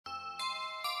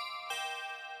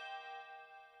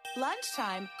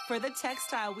Lunchtime for the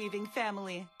textile weaving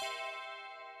family.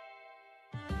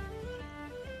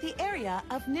 The area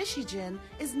of Nishijin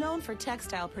is known for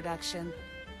textile production.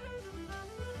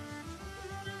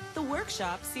 The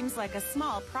workshop seems like a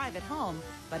small private home,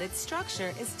 but its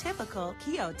structure is typical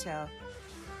Kyoto.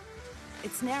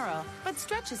 It's narrow, but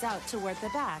stretches out toward the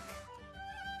back.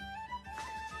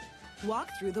 Walk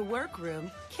through the workroom,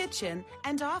 kitchen,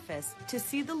 and office to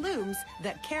see the looms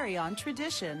that carry on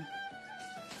tradition.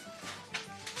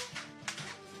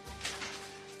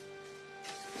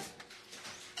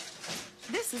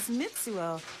 This is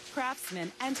Mitsuo,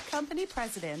 craftsman and company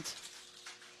president.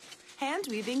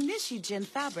 Hand-weaving Nishijin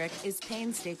fabric is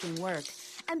painstaking work,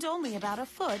 and only about a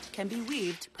foot can be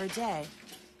weaved per day.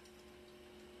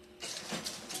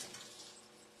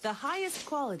 The highest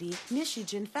quality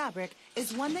Nishijin fabric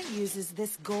is one that uses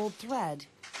this gold thread.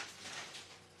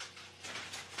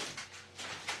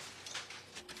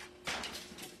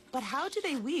 But how do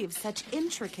they weave such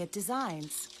intricate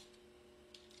designs?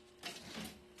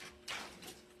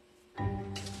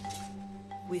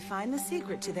 We find the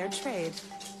secret to their trade.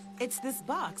 It's this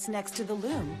box next to the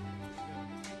loom.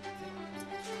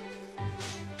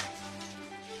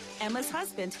 Emma's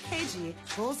husband, Keiji,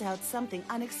 pulls out something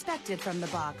unexpected from the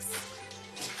box.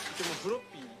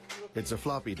 It's a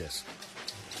floppy disk.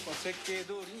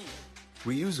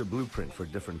 We use a blueprint for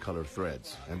different color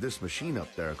threads, and this machine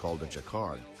up there called a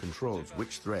jacquard controls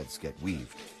which threads get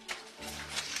weaved.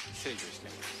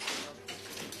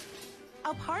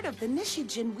 A part of the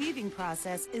Nishijin weaving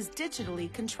process is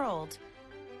digitally controlled.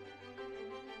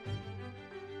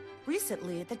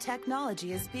 Recently, the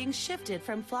technology is being shifted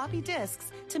from floppy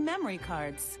disks to memory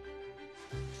cards.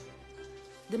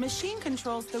 The machine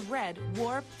controls the red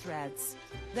warp threads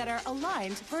that are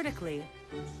aligned vertically.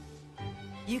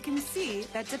 You can see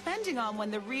that depending on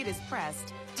when the reed is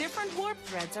pressed, different warp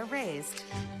threads are raised.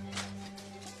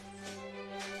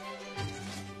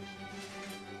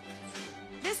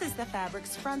 This is the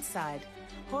fabric's front side.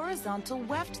 Horizontal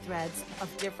weft threads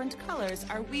of different colors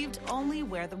are weaved only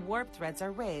where the warp threads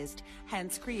are raised,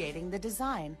 hence creating the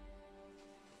design.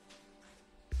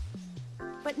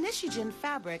 But Nishijin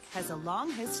fabric has a long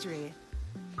history.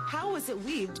 How was it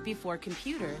weaved before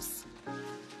computers?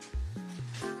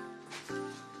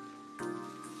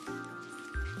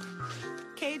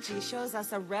 Keiji shows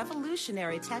us a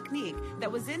revolutionary technique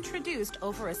that was introduced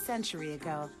over a century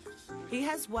ago. He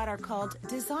has what are called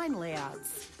design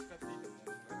layouts.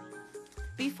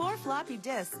 Before floppy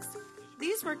disks,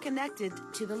 these were connected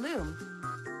to the loom.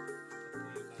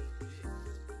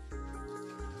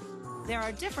 There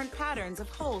are different patterns of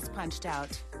holes punched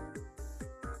out.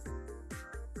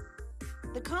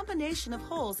 The combination of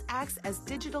holes acts as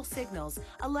digital signals,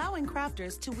 allowing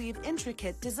crafters to weave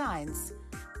intricate designs.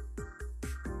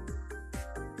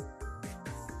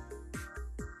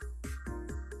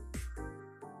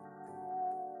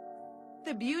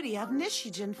 The beauty of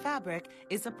Nishijin fabric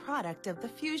is a product of the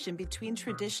fusion between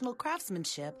traditional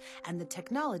craftsmanship and the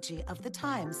technology of the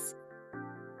times.